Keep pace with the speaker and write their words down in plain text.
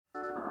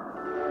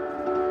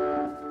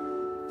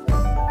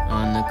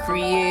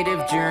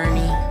creative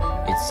journey.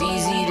 It's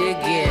easy to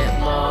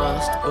get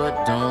lost,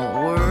 but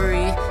don't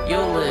worry,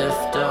 you'll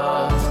lift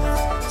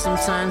off.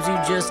 Sometimes you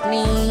just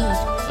need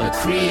a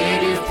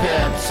creative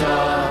pep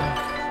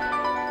talk.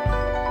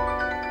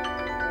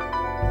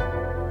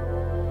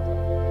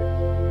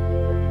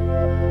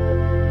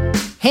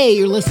 Hey,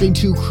 you're listening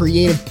to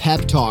Creative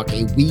Pep Talk,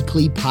 a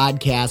weekly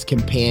podcast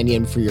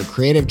companion for your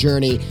creative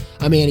journey.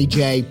 I'm Andy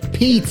J.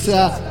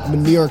 Pizza. I'm a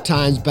New York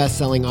Times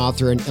bestselling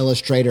author and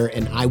illustrator,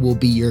 and I will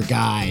be your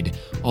guide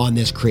on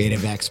this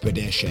creative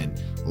expedition.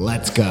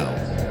 Let's go.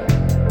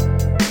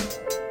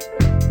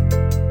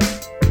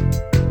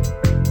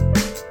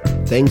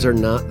 Things are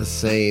not the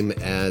same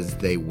as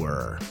they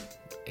were,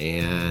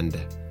 and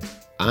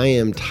I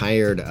am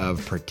tired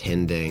of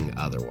pretending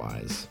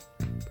otherwise.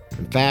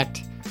 In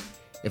fact,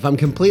 if I'm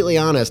completely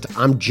honest,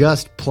 I'm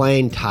just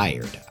plain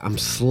tired. I'm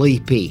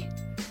sleepy.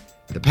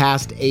 The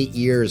past 8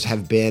 years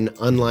have been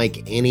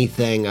unlike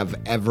anything I've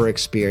ever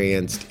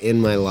experienced in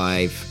my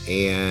life,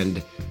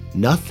 and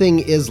nothing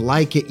is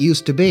like it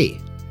used to be.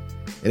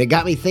 And it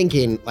got me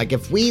thinking, like,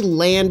 if we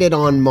landed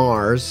on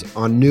Mars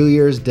on New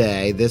Year's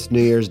Day, this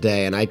New Year's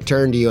Day, and I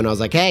turned to you and I was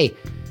like, hey,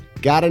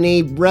 got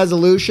any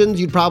resolutions?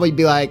 You'd probably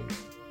be like,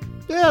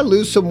 yeah,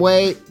 lose some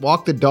weight,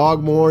 walk the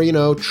dog more,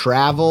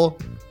 travel.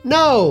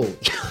 No!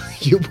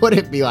 You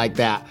wouldn't be like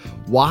that.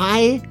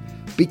 Why?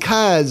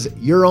 Because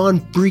you're on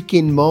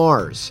freaking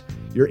Mars.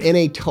 You're in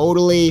a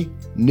totally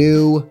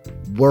new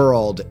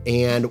world.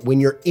 And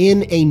when you're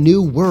in a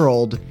new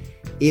world,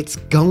 it's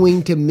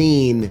going to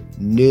mean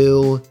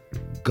new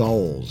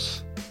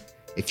goals.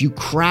 If you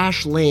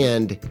crash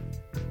land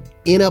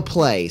in a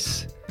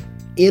place,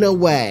 in a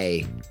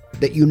way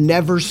that you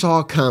never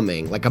saw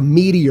coming, like a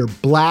meteor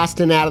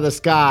blasting out of the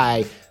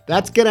sky,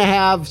 that's going to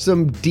have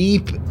some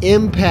deep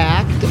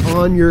impact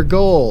on your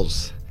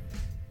goals,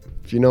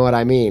 if you know what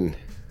I mean.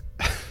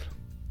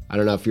 I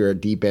don't know if you're a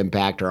deep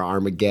impact or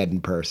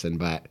Armageddon person,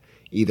 but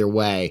either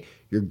way,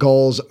 your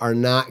goals are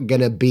not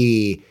going to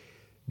be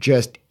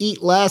just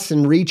eat less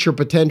and reach your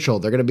potential.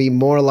 They're going to be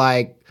more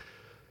like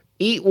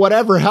eat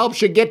whatever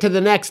helps you get to the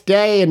next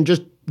day and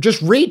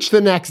just reach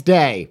the next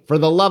day for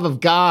the love of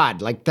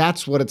God. Like,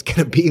 that's what it's going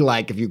to be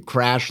like if you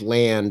crash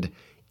land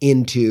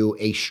into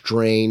a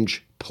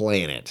strange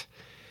planet.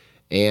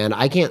 And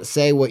I can't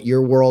say what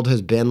your world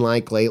has been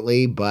like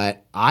lately,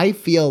 but I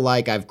feel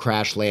like I've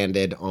crash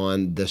landed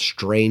on the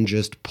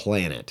strangest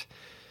planet.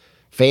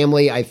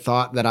 Family I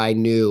thought that I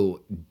knew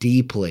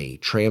deeply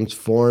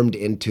transformed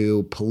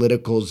into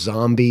political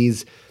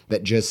zombies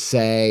that just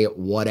say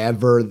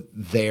whatever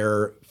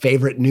their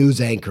favorite news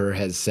anchor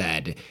has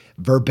said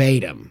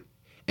verbatim.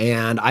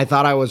 And I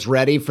thought I was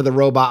ready for the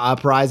robot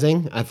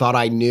uprising. I thought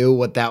I knew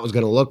what that was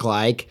going to look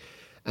like.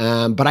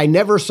 But I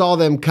never saw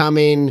them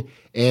coming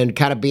and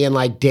kind of being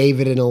like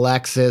David and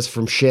Alexis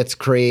from Schitt's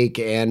Creek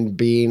and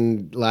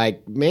being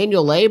like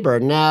manual labor.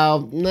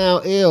 No,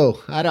 ew.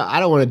 I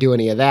don't want to do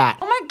any of that.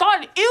 Oh my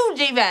God, ew,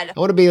 David. I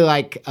want to be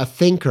like a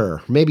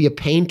thinker, maybe a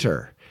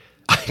painter.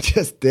 I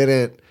just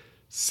didn't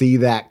see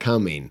that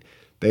coming.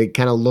 They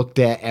kind of looked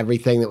at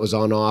everything that was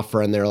on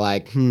offer and they're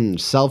like,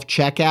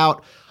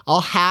 self-checkout.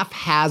 I'll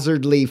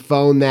haphazardly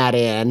phone that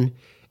in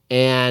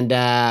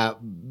and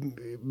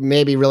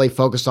maybe really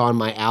focus on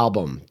my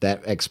album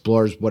that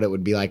explores what it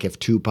would be like if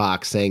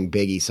Tupac sang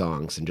Biggie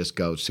songs and just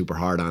go super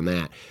hard on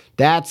that.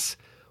 That's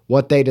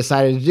what they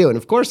decided to do. And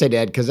of course they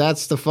did, because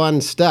that's the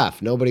fun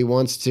stuff. Nobody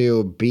wants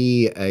to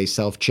be a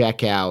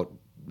self-checkout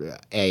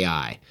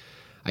AI.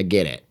 I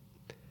get it.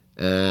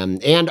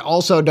 And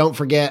also, don't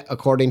forget,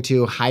 according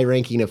to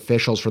high-ranking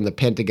officials from the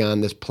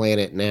Pentagon, this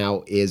planet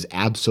now is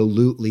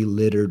absolutely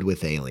littered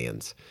with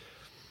aliens.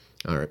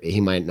 Or he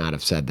might not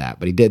have said that,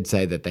 but he did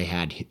say that they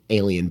had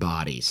alien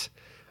bodies.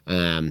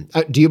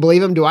 Do you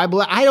believe him? Do I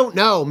believe? I don't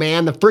know,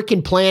 man. The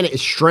freaking planet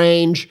is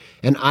strange,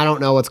 and I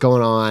don't know what's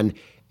going on.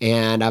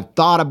 And I've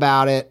thought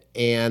about it,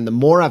 and the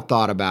more I've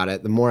thought about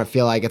it, the more I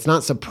feel like it's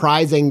not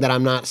surprising that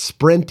I'm not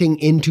sprinting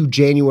into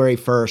January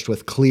 1st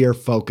with clear,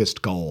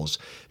 focused goals,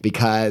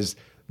 because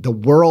the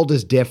world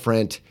is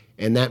different,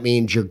 and that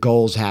means your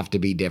goals have to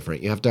be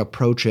different. You have to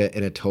approach it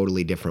in a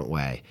totally different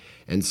way.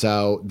 And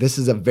so this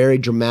is a very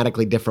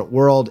dramatically different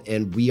world,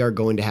 and we are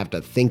going to have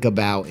to think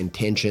about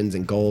intentions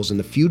and goals in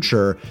the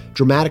future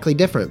dramatically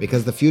different,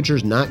 because the future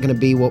is not going to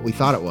be what we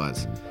thought it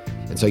was.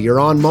 And so you're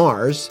on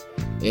Mars,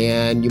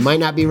 and you might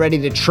not be ready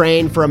to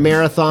train for a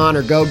marathon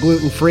or go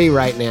gluten-free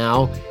right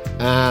now.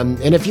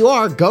 And if you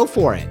are, go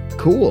for it.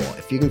 Cool.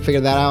 If you can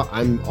figure that out,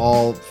 I'm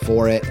all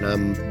for it, and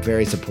I'm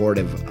very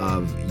supportive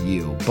of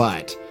you.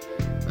 But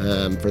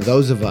for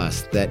those of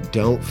us that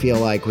don't feel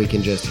like we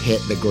can just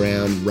hit the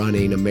ground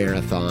running a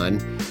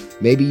marathon,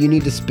 maybe you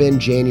need to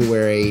spend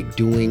January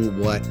doing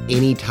what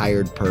any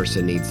tired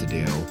person needs to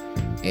do.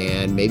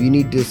 And maybe you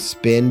need to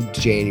spend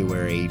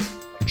January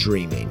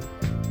dreaming.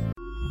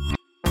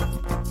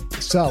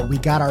 So we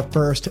got our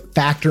first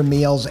Factor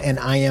meals, and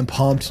I am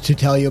pumped to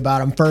tell you about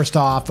them. First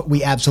off,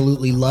 we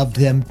absolutely loved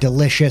them.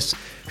 Delicious.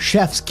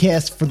 Chef's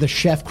kiss for the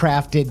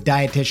chef-crafted,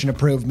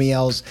 dietitian-approved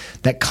meals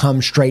that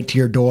come straight to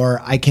your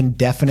door. I can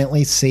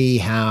definitely see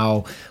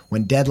how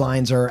when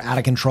deadlines are out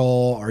of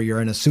control or you're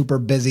in a super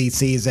busy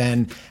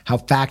season, how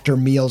Factor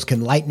meals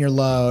can lighten your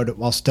load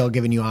while still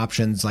giving you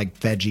options like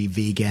veggie,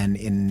 vegan,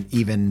 and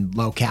even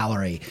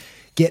low-calorie.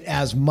 Get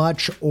as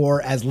much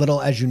or as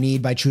little as you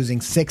need by choosing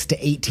 6 to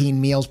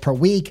 18 meals per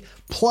week.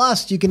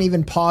 Plus, you can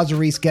even pause or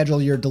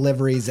reschedule your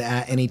deliveries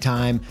at any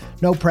time.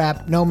 No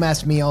prep, no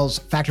mess meals.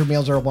 Factor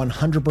meals are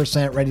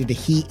 100% ready to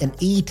heat and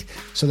eat,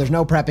 so there's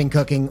no prepping,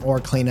 cooking, or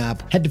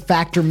cleanup. Head to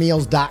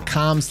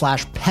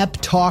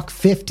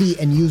factormeals.com/peptalk50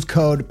 and use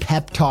code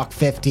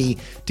peptalk50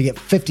 to get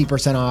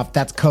 50% off.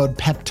 That's code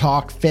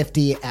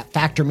peptalk50 at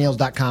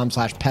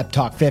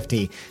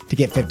factormeals.com/peptalk50 to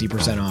get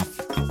 50% off.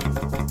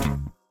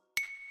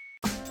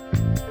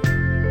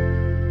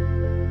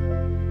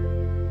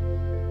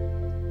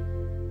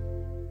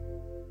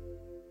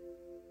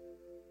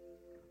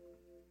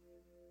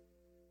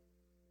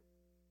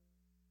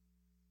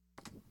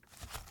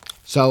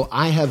 So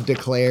I have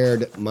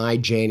declared my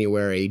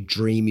January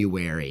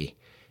Dreamuary,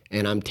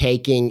 and I'm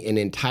taking an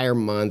entire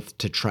month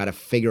to try to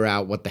figure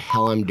out what the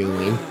hell I'm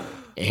doing,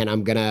 and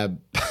I'm going to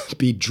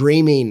be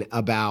dreaming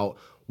about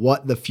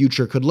what the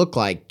future could look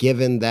like,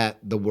 given that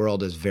the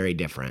world is very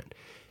different.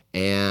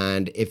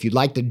 And if you'd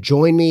like to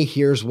join me,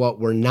 here's what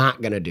we're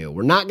not going to do.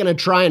 We're not going to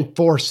try and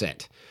force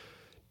it.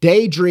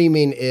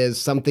 Daydreaming is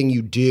something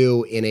you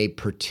do in a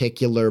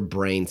particular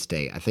brain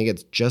state. I think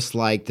it's just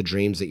like the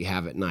dreams that you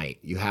have at night.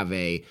 You have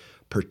a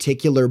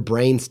particular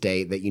brain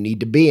state that you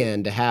need to be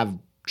in to have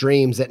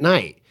dreams at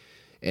night.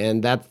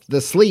 And that's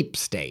the sleep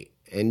state.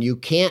 And you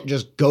can't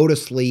just go to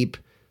sleep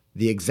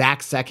the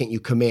exact second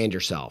you command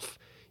yourself.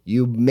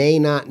 You may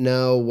not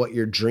know what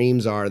your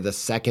dreams are the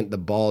second the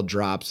ball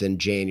drops in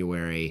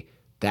January.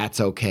 That's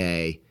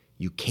okay.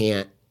 You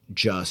can't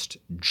just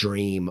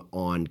dream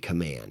on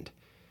command.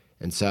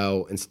 And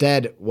so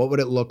instead, what would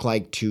it look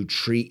like to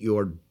treat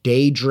your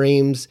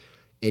daydreams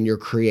and your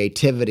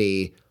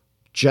creativity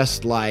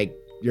just like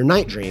your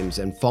night dreams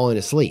and falling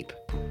asleep?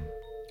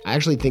 I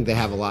actually think they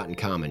have a lot in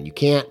common. You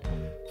can't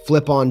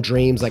flip on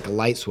dreams like a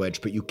light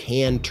switch, but you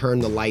can turn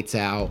the lights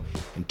out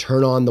and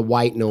turn on the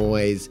white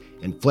noise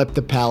and flip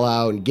the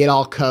pillow and get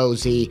all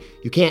cozy.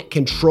 You can't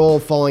control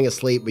falling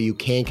asleep, but you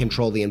can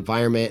control the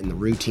environment and the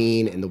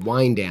routine and the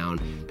wind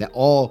down that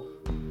all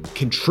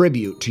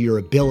contribute to your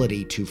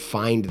ability to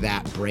find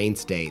that brain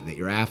state that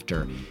you're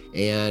after.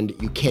 And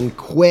you can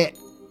quit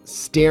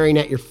staring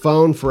at your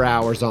phone for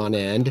hours on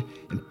end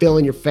and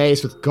filling your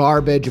face with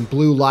garbage and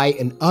blue light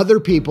and other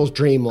people's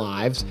dream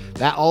lives.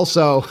 That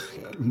also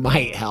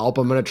might help.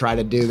 I'm going to try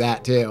to do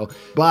that too.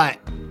 But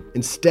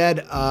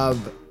instead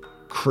of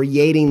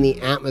creating the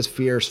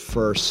atmospheres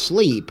for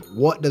sleep,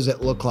 what does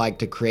it look like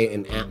to create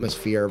an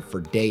atmosphere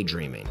for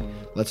daydreaming?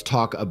 Let's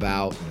talk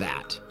about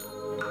that.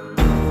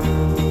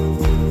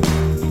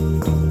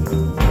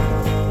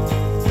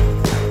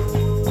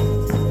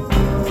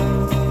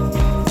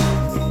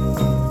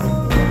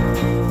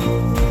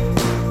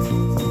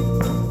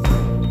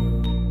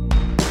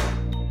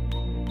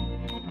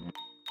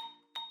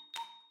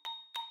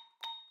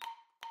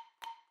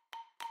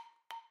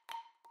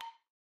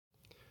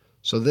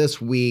 So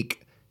this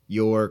week,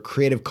 your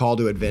creative call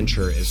to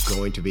adventure is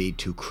going to be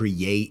to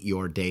create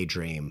your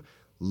daydream,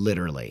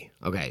 literally.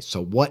 Okay,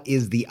 so what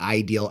is the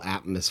ideal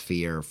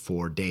atmosphere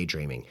for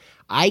daydreaming?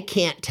 I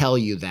can't tell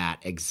you that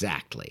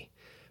exactly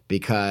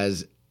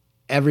because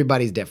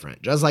everybody's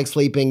different. Just like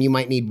sleeping, you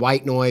might need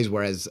white noise,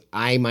 whereas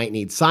I might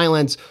need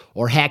silence.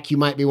 Or heck, you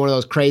might be one of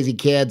those crazy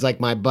kids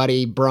like my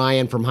buddy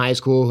Brian from high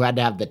school who had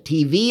to have the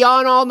TV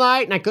on all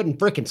night and I couldn't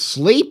freaking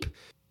sleep.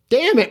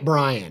 Damn it,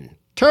 Brian.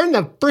 Turn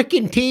the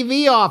freaking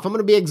TV off. I'm going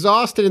to be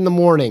exhausted in the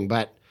morning,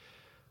 but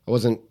I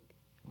wasn't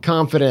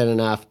confident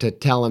enough to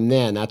tell him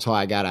then. That's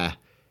why I got to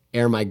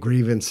air my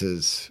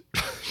grievances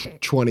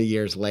 20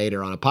 years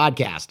later on a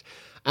podcast.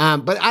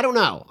 But I don't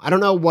know. I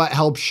don't know what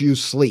helps you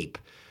sleep.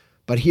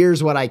 But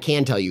here's what I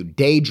can tell you.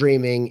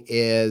 Daydreaming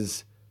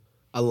is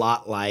a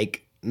lot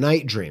like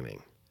night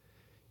dreaming.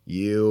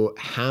 You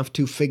have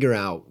to figure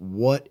out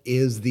what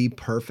is the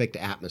perfect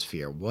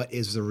atmosphere, what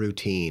is the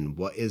routine,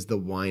 what is the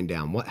wind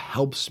down, what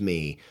helps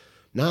me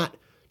not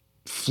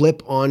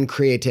flip on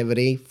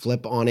creativity,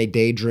 flip on a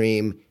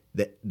daydream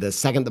the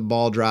second the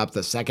ball drops,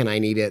 the second I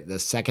need it, the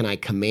second I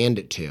command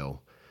it to,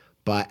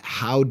 but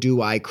how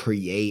do I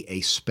create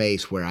a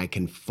space where I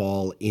can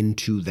fall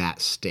into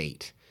that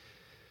state?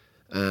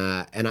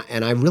 And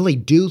I really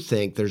do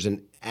think there's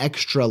an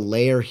extra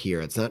layer here.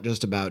 It's not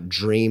just about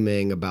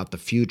dreaming about the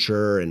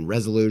future and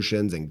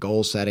resolutions and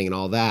goal setting and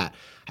all that.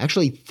 I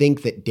actually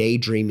think that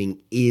daydreaming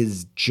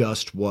is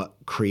just what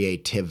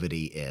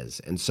creativity is.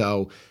 And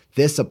so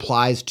this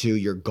applies to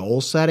your goal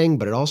setting,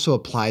 but it also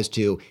applies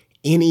to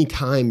any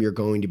time you're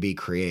going to be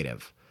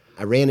creative.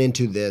 I ran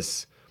into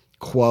this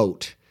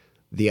quote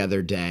the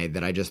other day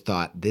that I just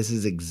thought, this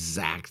is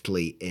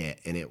exactly it.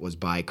 And it was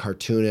by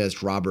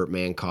cartoonist Robert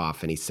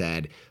Mankoff. And he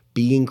said,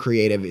 being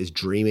creative is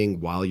dreaming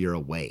while you're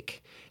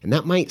awake. And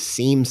that might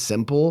seem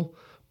simple,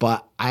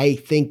 but I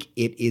think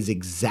it is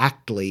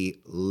exactly,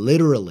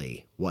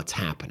 literally what's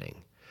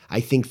happening. I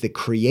think the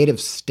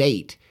creative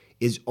state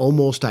is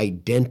almost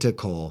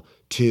identical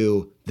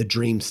to the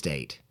dream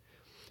state.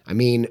 I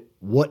mean,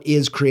 what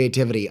is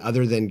creativity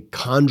other than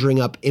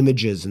conjuring up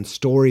images and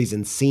stories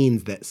and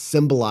scenes that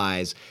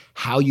symbolize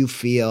how you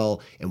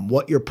feel and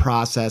what you're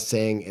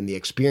processing and the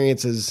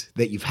experiences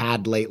that you've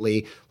had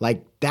lately?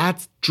 Like,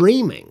 that's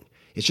dreaming.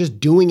 It's just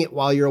doing it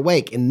while you're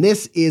awake. And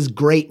this is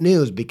great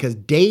news because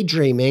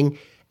daydreaming,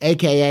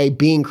 aka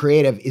being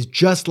creative, is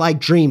just like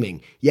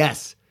dreaming.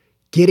 Yes,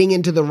 getting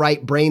into the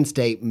right brain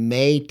state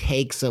may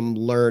take some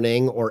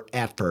learning or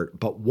effort,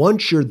 but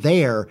once you're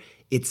there,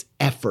 it's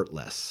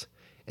effortless.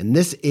 And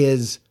this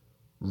is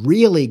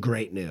really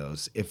great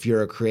news if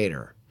you're a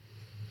creator.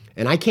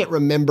 And I can't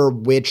remember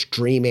which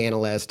dream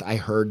analyst I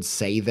heard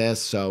say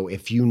this, so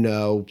if you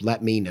know,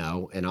 let me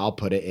know, and I'll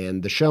put it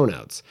in the show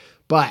notes.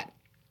 But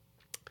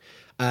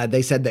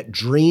they said that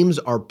dreams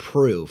are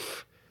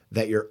proof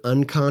that your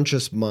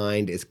unconscious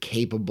mind is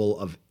capable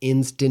of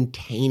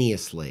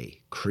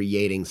instantaneously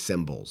creating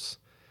symbols.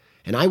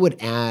 And I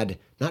would add,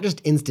 not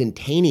just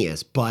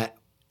instantaneous, but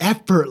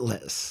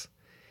effortless.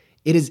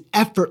 It is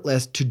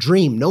effortless to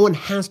dream. No one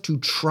has to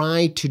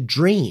try to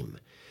dream.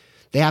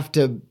 They have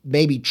to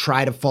maybe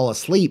try to fall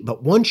asleep.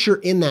 But once you're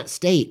in that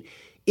state,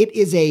 it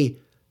is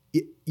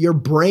your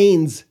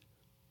brain's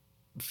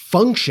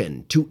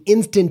function to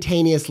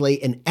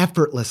instantaneously and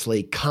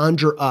effortlessly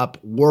conjure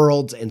up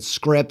worlds and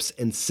scripts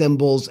and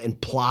symbols and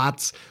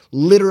plots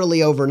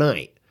literally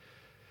overnight.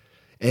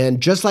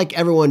 And just like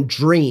everyone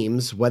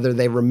dreams, whether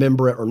they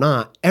remember it or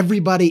not,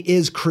 everybody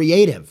is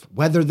creative,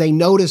 whether they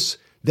notice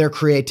their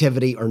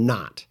creativity or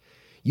not.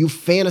 You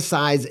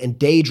fantasize and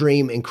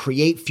daydream and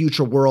create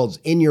future worlds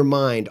in your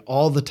mind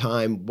all the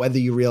time, whether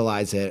you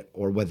realize it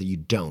or whether you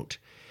don't.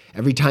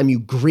 Every time you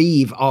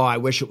grieve, oh, I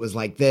wish it was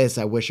like this,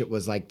 I wish it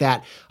was like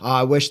that, oh,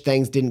 I wish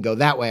things didn't go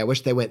that way, I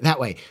wish they went that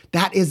way.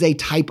 That is a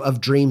type of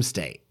dream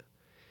state.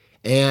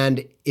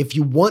 And if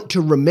you want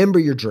to remember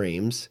your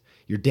dreams,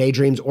 your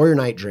daydreams or your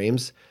night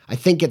dreams, I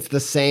think it's the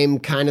same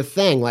kind of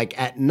thing. Like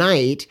at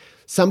night,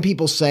 some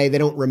people say they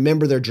don't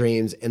remember their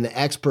dreams, and the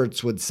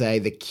experts would say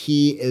the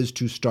key is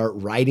to start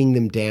writing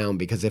them down,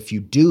 because if you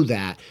do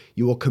that,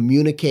 you will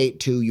communicate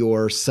to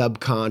your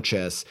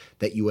subconscious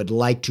that you would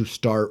like to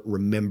start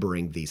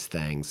remembering these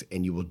things,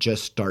 and you will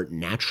just start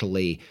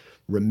naturally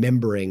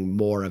remembering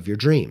more of your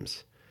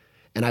dreams.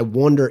 And I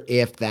wonder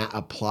if that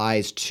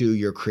applies to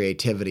your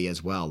creativity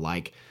as well.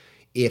 Like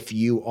if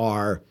you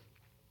are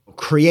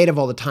creative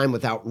all the time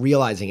without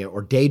realizing it,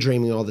 or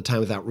daydreaming all the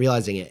time without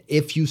realizing it,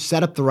 if you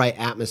set up the right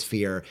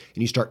atmosphere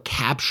and you start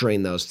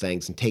capturing those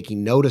things and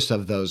taking notice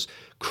of those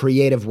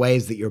creative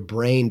ways that your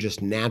brain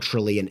just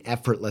naturally and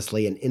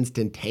effortlessly and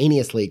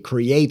instantaneously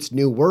creates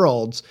new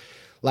worlds,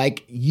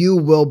 like you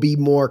will be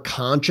more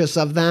conscious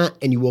of that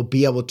and you will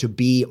be able to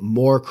be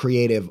more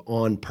creative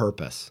on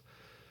purpose.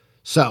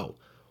 So,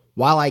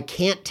 while I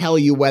can't tell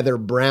you whether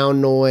brown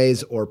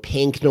noise or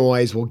pink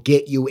noise will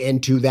get you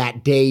into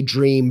that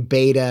daydream,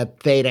 beta,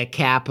 theta,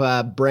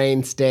 kappa,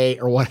 brain state,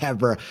 or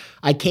whatever,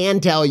 I can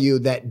tell you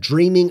that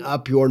dreaming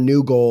up your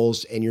new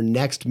goals and your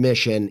next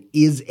mission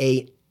is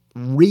a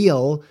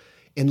real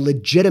and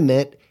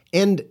legitimate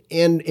and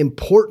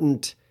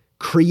important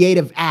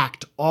creative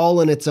act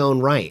all in its own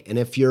right. And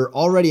if you're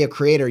already a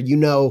creator, you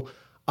know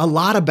a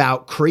lot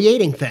about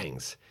creating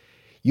things.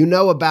 You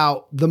know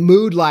about the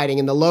mood lighting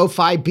and the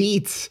lo-fi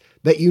beats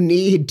that you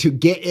need to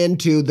get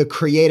into the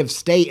creative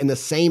state. And the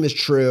same is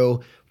true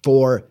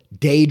for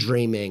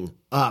daydreaming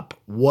up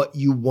what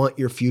you want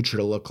your future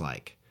to look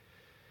like.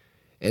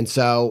 And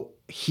so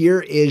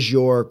here is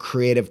your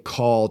creative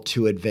call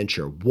to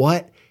adventure.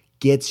 What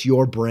gets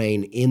your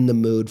brain in the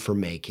mood for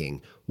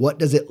making? What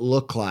does it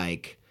look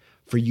like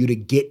for you to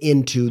get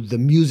into the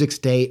music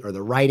state or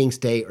the writing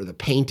state or the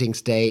painting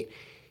state?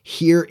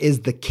 Here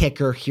is the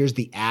kicker. Here's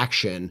the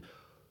action.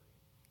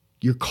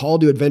 Your call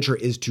to adventure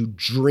is to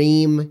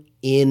dream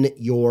in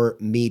your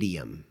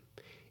medium.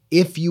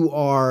 If you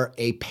are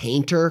a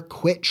painter,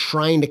 quit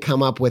trying to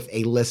come up with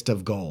a list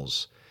of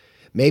goals.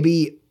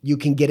 Maybe you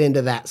can get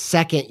into that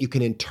second. You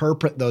can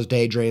interpret those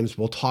daydreams.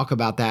 We'll talk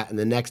about that in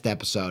the next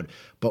episode.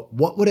 But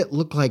what would it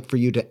look like for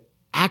you to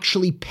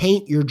actually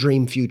paint your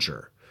dream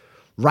future?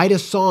 Write a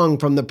song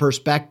from the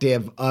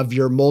perspective of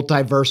your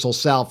multiversal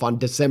self on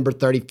December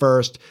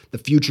 31st, the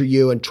future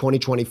you in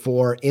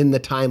 2024, in the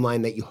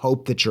timeline that you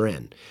hope that you're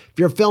in. If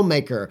you're a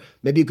filmmaker,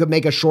 maybe you could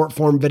make a short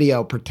form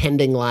video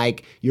pretending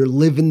like you're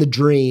living the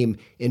dream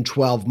in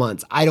 12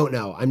 months. I don't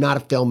know. I'm not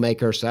a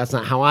filmmaker, so that's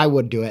not how I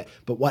would do it.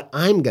 But what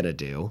I'm going to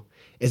do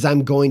is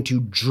I'm going to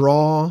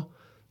draw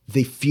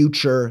the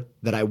future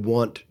that I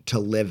want to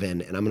live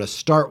in. And I'm going to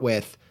start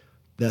with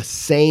the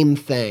same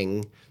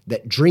thing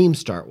that dreams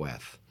start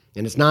with.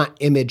 And it's not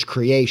image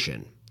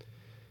creation.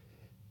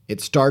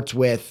 It starts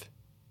with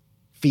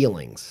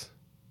feelings.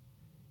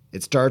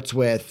 It starts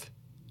with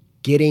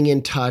getting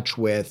in touch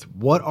with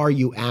what are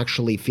you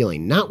actually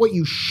feeling, not what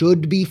you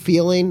should be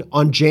feeling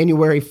on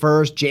January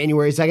 1st,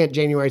 January 2nd,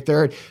 January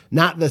 3rd,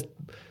 not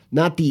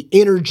the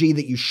energy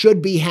that you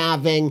should be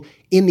having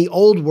in the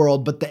old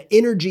world, but the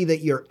energy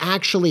that you're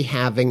actually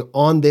having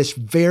on this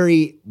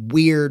very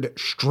weird,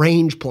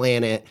 strange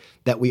planet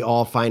that we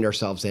all find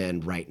ourselves in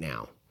right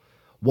now.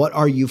 What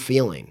are you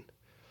feeling?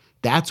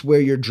 That's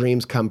where your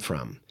dreams come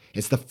from.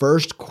 It's the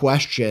first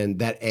question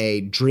that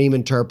a dream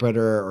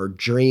interpreter or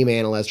dream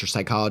analyst or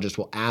psychologist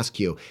will ask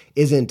you.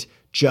 Isn't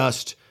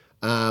just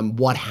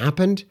what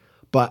happened,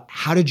 but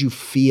how did you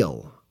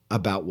feel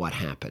about what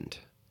happened?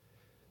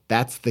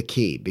 That's the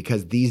key,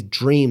 because these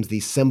dreams,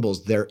 these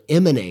symbols, they're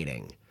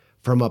emanating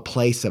from a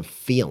place of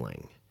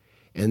feeling.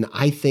 And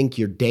I think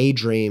your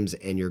daydreams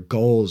and your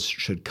goals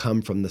should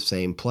come from the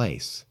same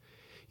place.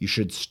 You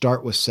should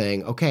start with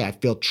saying, okay, I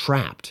feel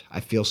trapped.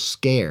 I feel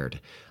scared.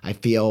 I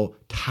feel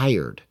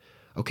tired.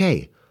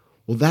 Okay,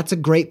 well, that's a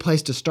great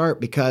place to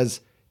start, because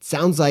it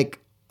sounds like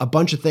a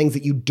bunch of things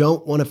that you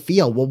don't want to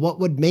feel. Well, what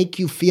would make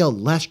you feel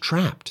less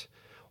trapped?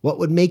 What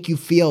would make you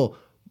feel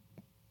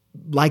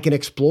like an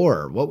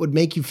explorer? What would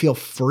make you feel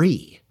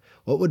free?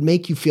 What would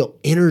make you feel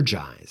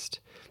energized?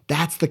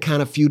 That's the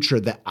kind of future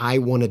that I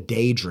want to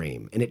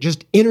daydream. And it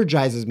just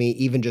energizes me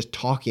even just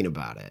talking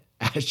about it,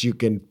 as you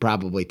can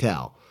probably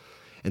tell.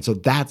 And so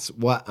that's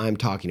what I'm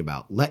talking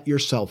about. Let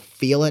yourself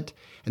feel it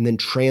and then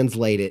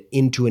translate it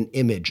into an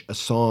image, a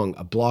song,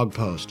 a blog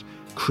post.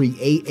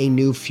 Create a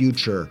new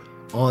future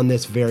on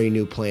this very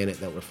new planet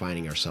that we're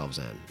finding ourselves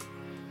in.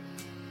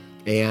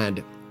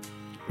 And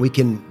we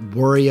can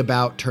worry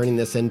about turning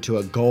this into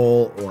a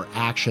goal or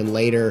action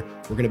later.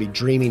 We're going to be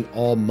dreaming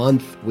all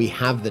month. We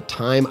have the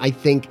time. I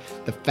think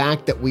the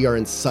fact that we are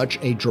in such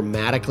a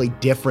dramatically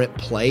different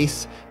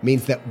place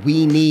means that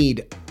we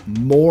need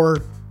more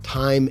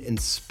time and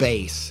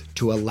space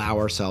to allow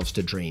ourselves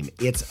to dream.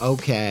 It's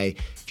okay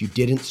if you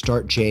didn't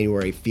start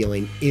January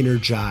feeling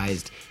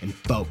energized and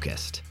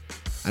focused.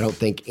 I don't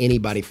think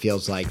anybody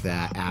feels like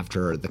that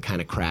after the kind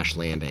of crash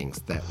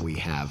landings that we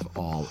have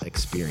all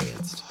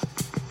experienced.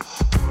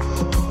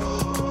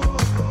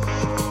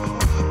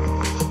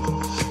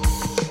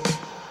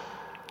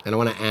 And I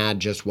want to add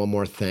just one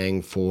more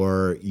thing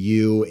for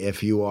you.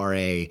 If you are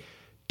a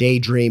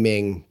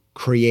daydreaming,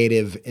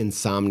 creative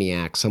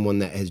insomniac, someone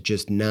that has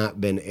just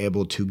not been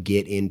able to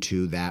get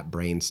into that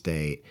brain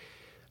state,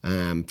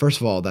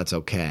 first of all, that's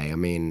okay. I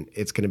mean,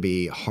 it's going to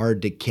be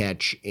hard to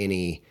catch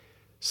any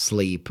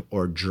sleep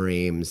or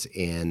dreams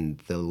in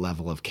the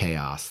level of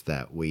chaos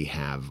that we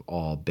have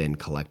all been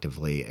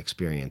collectively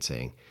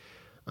experiencing.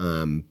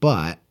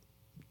 But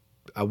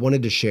I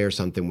wanted to share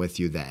something with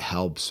you that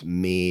helps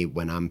me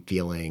when I'm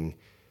feeling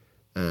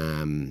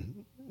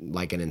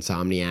like an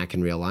insomniac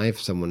in real life,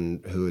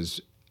 someone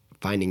who's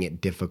finding it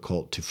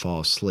difficult to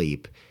fall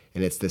asleep.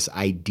 And it's this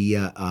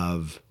idea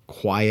of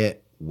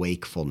quiet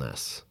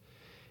wakefulness.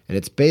 And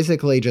it's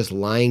basically just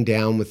lying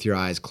down with your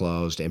eyes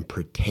closed and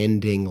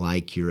pretending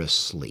like you're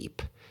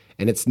asleep.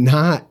 And it's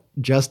not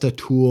just a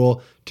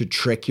tool to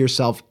trick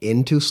yourself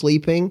into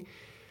sleeping.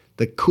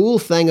 The cool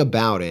thing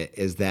about it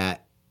is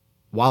that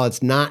while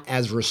it's not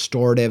as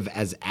restorative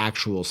as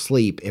actual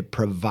sleep, it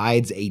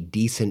provides a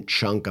decent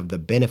chunk of the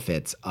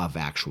benefits of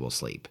actual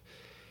sleep.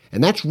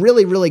 And that's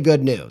really, really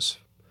good news.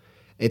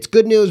 It's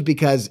good news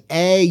because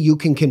A, you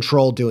can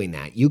control doing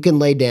that. You can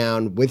lay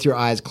down with your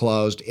eyes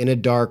closed in a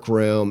dark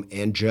room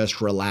and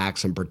just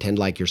relax and pretend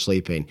like you're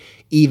sleeping,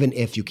 even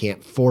if you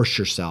can't force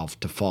yourself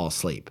to fall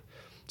asleep.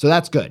 So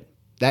that's good.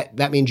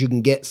 That means you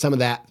can get some of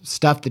that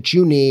stuff that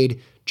you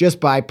need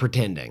just by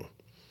pretending.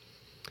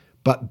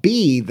 But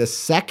B, the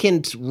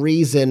second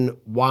reason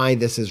why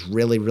this is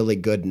really, really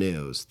good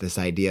news, this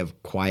idea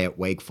of quiet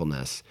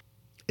wakefulness,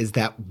 is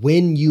that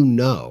when you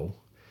know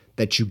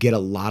that you get a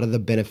lot of the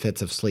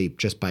benefits of sleep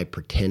just by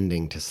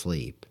pretending to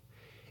sleep,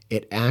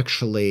 it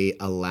actually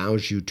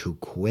allows you to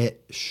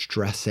quit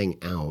stressing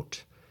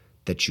out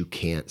that you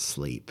can't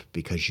sleep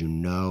because you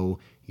know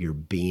you're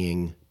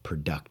being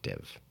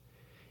productive.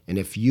 And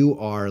if you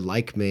are,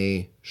 like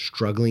me,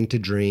 struggling to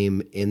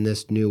dream in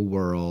this new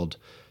world,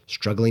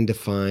 struggling to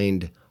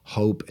find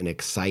hope and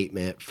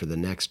excitement for the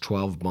next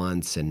 12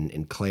 months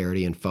and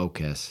clarity and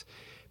focus,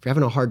 if you're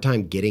having a hard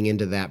time getting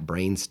into that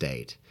brain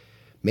state,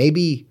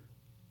 maybe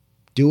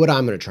do what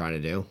I'm going to try to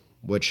do,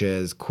 which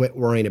is quit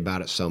worrying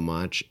about it so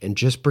much and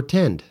just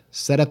pretend.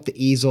 Set up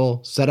the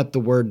easel, set up the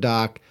Word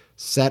doc,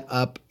 set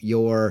up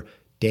your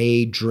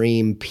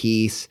daydream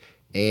piece,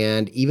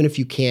 and even if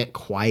you can't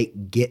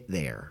quite get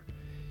there,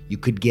 you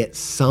could get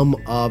some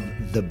of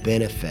the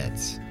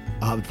benefits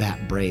of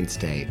that brain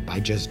state by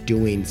just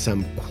doing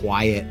some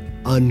quiet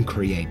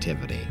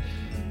uncreativity,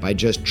 by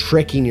just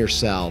tricking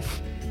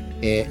yourself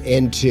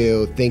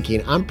into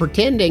thinking, I'm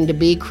pretending to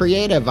be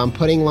creative. I'm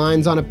putting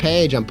lines on a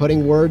page. I'm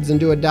putting words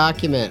into a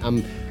document.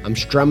 I'm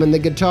strumming the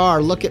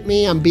guitar. Look at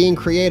me. I'm being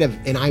creative.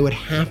 And I would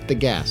have to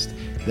guess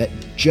that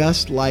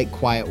just like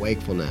quiet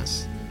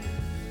wakefulness,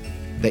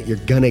 that you're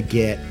going to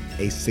get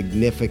a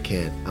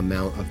significant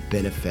amount of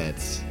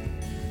benefits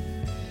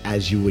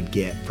as you would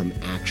get from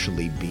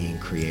actually being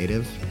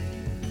creative.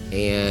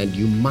 And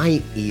you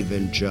might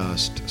even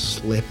just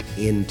slip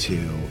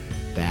into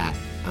that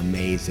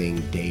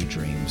amazing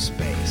daydream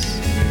space.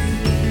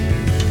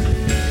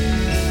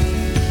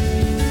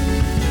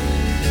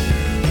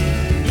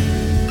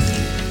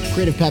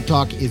 Creative Pep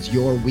Talk is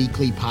your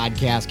weekly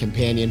podcast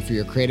companion for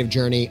your creative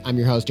journey. I'm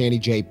your host, Andy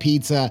J.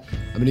 Pizza.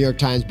 I'm a New York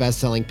Times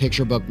bestselling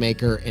picture book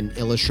maker and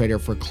illustrator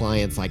for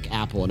clients like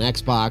Apple and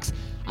Xbox.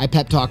 I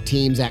pep talk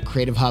teams at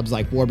creative hubs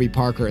like Warby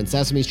Parker and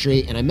Sesame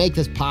Street, and I make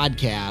this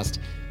podcast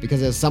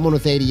because as someone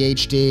with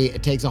ADHD,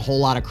 it takes a whole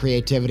lot of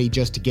creativity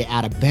just to get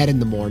out of bed in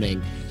the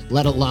morning,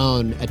 let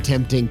alone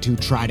attempting to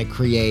try to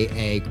create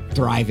a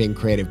thriving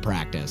creative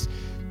practice.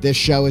 This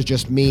show is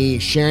just me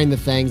sharing the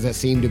things that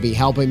seem to be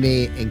helping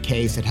me in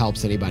case it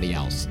helps anybody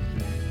else.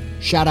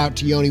 Shout out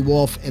to Yoni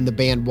Wolf and the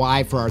band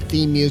Y for our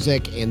theme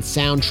music and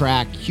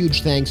soundtrack.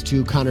 Huge thanks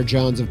to Connor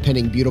Jones of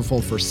Pinning Beautiful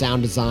for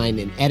sound design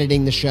and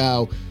editing the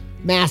show.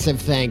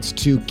 Massive thanks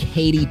to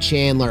Katie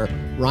Chandler,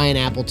 Ryan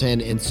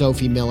Appleton, and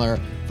Sophie Miller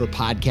for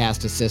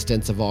podcast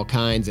assistance of all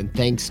kinds. And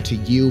thanks to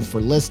you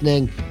for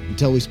listening.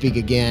 Until we speak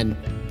again,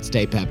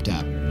 stay pepped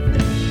up.